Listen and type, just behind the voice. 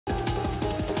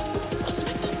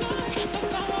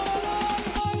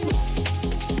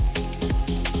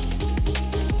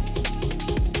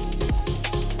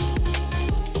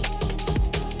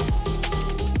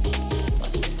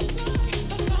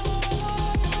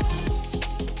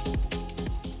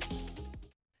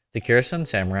The Kurosun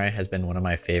Samurai has been one of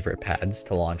my favorite pads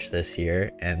to launch this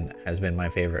year and has been my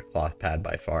favorite cloth pad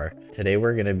by far. Today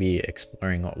we're going to be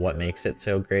exploring what makes it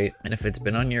so great, and if it's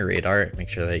been on your radar, make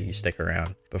sure that you stick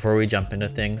around. Before we jump into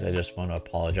things, I just want to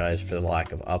apologize for the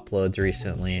lack of uploads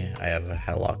recently. I have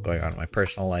had a lot going on in my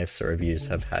personal life, so reviews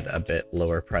have had a bit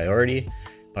lower priority,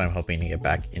 but I'm hoping to get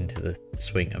back into the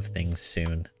swing of things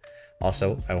soon.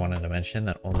 Also, I wanted to mention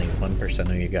that only 1%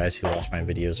 of you guys who watch my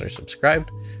videos are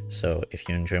subscribed, so if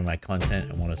you enjoy my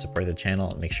content and want to support the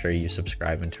channel, make sure you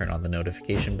subscribe and turn on the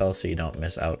notification bell so you don't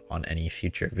miss out on any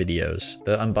future videos.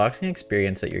 The unboxing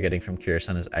experience that you're getting from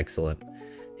Kurosun is excellent.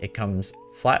 It comes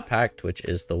flat packed, which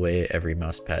is the way every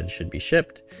mouse pad should be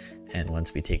shipped, and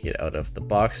once we take it out of the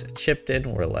box it's shipped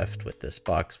in, we're left with this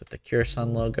box with the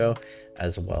Kurosun logo,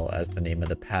 as well as the name of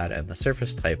the pad and the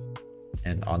surface type.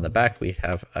 And on the back we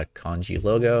have a kanji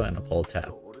logo and a pull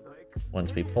tab.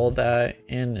 Once we pull that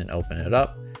in and open it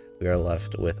up, we are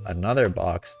left with another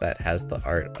box that has the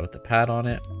art of the pad on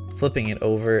it. Flipping it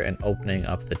over and opening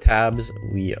up the tabs,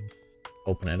 we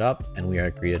open it up and we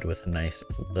are greeted with a nice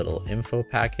little info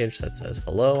package that says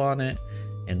hello on it.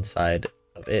 Inside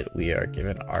of it we are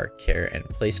given our care and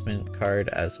placement card,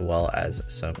 as well as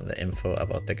some of the info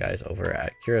about the guys over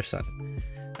at Kurosun,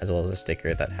 as well as a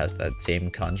sticker that has that same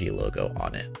kanji logo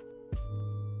on it.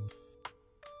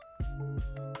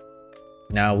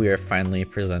 Now we are finally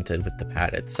presented with the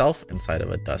pad itself inside of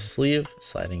a dust sleeve.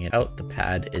 Sliding it out, the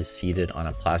pad is seated on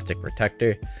a plastic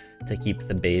protector to keep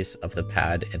the base of the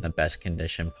pad in the best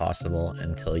condition possible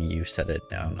until you set it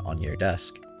down on your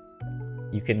desk.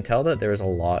 You can tell that there was a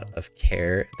lot of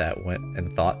care that went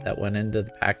into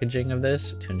the packaging of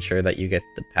this to ensure that you get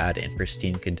the pad in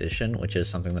pristine condition, which is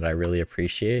something that I really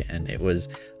appreciate, and it was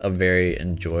a very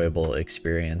enjoyable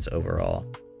experience overall.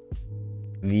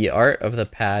 The art of the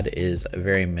pad is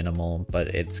very minimal, but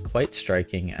it's quite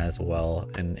striking as well,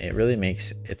 and it really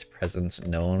makes its presence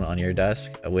known on your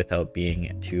desk without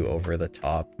being too over the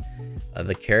top.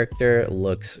 The character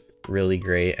looks really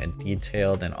great and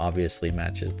detailed and obviously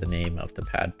matches the name of the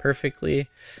pad perfectly.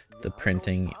 The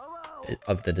printing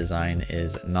of the design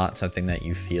is not something that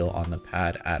you feel on the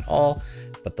pad at all,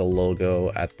 but the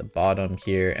logo at the bottom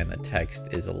here and the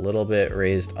text is a little bit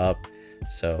raised up,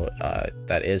 so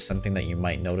that is something that you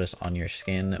might notice on your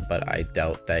skin, but I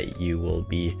doubt that you will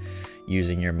be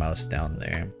using your mouse down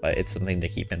there, but it's something to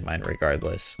keep in mind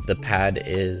regardless. The pad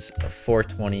is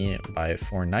 420 by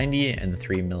 490 and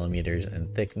 3mm in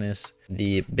thickness.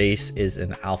 The base is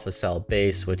an alpha cell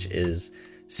base, which is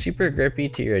super grippy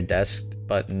to your desk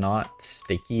but not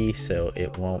sticky, so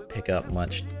it won't pick up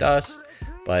much dust,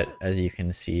 but as you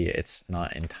can see it's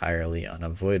not entirely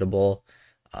unavoidable.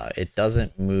 It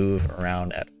doesn't move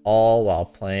around at all while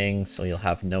playing, so you'll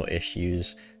have no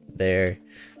issues there.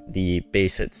 The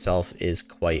base itself is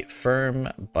quite firm,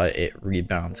 but it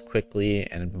rebounds quickly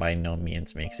and by no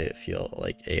means makes it feel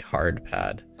like a hard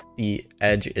pad. The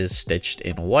edge is stitched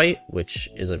in white, which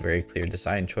is a very clear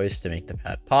design choice to make the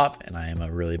pad pop, and I am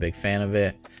a really big fan of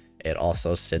it. It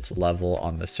also sits level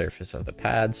on the surface of the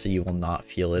pad, so you will not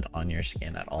feel it on your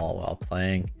skin at all while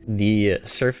playing. The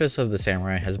surface of the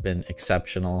Samurai has been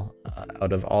exceptional.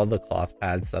 Out of all the cloth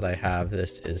pads that I have,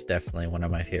 this is definitely one of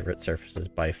my favorite surfaces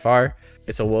by far.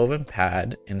 It's a woven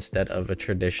pad instead of a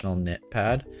traditional knit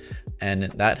pad, and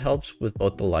that helps with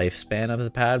both the lifespan of the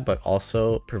pad, but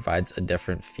also provides a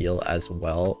different feel as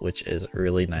well, which is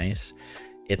really nice.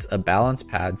 It's a balance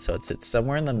pad, so it sits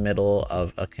somewhere in the middle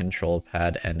of a control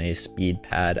pad and a speed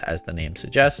pad, as the name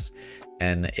suggests,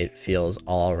 and it feels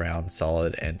all around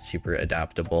solid and super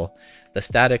adaptable. The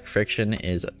static friction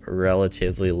is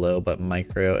relatively low, but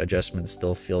micro adjustments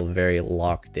still feel very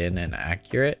locked in and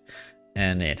accurate,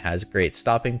 and it has great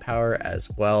stopping power as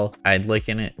well. I'd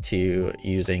liken it to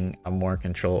using a more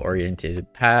control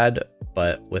oriented pad,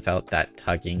 but without that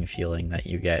tugging feeling that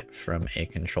you get from a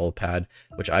control pad,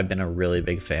 which I've been a really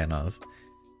big fan of.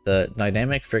 The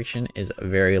dynamic friction is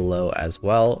very low as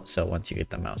well, so once you get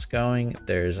the mouse going,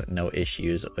 there's no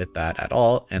issues with that at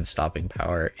all, and stopping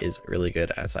power is really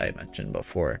good, as I mentioned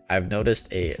before. I've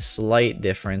noticed a slight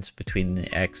difference between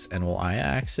the X and Y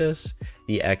axis.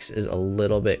 The X is a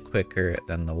little bit quicker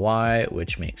than the Y,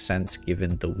 which makes sense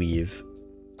given the weave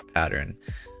pattern.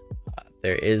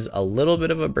 There is a little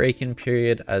bit of a break-in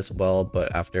period as well,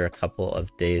 but after a couple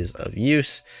of days of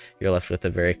use, you're left with a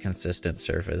very consistent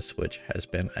surface, which has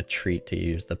been a treat to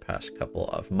use the past couple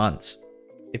of months.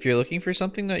 If you're looking for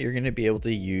something that you're going to be able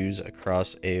to use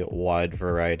across a wide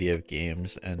variety of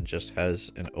games and just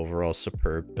has an overall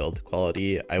superb build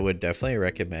quality, I would definitely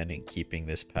recommend keeping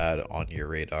this pad on your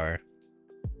radar.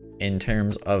 In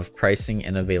terms of pricing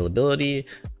and availability,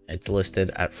 It's listed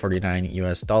at 49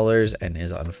 US dollars and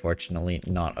is unfortunately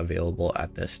not available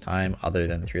at this time other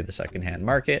than through the secondhand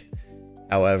market.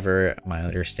 However, my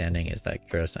understanding is that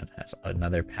Kurosun has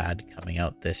another pad coming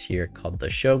out this year called the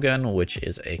Shogun, which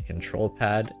is a control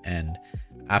pad. And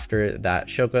after that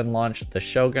Shogun launch, the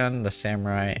Shogun, the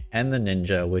Samurai, and the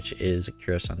Ninja, which is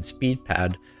Kurosun speed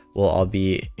pad, will all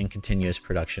be in continuous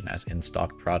production as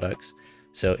in-stock products.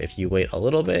 So if you wait a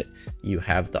little bit, you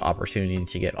have the opportunity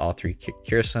to get all 3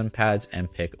 Kurosun pads and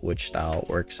pick which style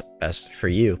works best for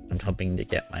you. I'm hoping to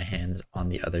get my hands on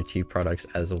the other 2 products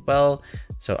as well,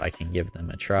 so I can give them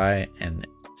a try, and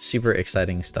super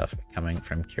exciting stuff coming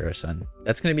from Kurosun.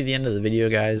 That's going to be the end of the video,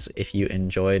 guys. If you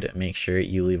enjoyed, make sure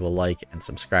you leave a like and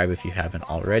subscribe if you haven't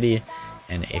already.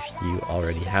 And if you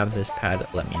already have this pad,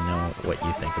 let me know what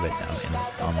you think of it down in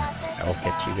the comments. I will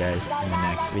catch you guys in the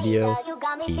next video.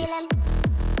 Peace.